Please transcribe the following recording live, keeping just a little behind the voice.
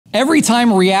Every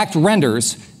time React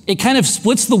renders, it kind of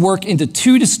splits the work into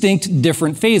two distinct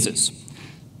different phases.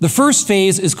 The first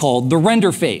phase is called the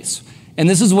render phase, and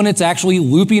this is when it's actually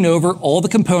looping over all the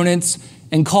components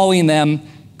and calling them,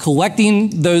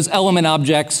 collecting those element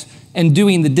objects, and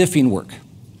doing the diffing work.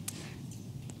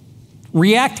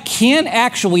 React can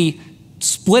actually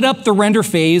split up the render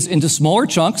phase into smaller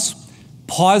chunks,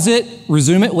 pause it,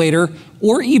 resume it later,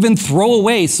 or even throw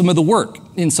away some of the work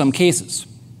in some cases.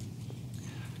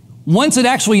 Once it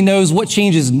actually knows what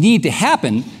changes need to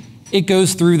happen, it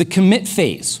goes through the commit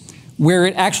phase, where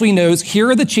it actually knows here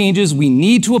are the changes we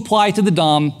need to apply to the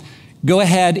DOM. Go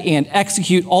ahead and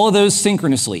execute all of those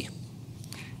synchronously.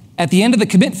 At the end of the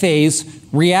commit phase,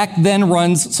 React then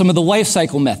runs some of the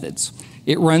lifecycle methods.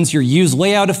 It runs your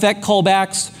useLayoutEffect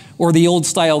callbacks, or the old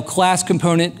style class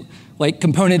component, like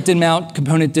component did mount,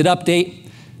 component did update.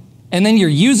 And then your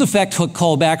useEffect hook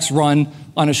callbacks run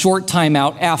on a short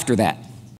timeout after that.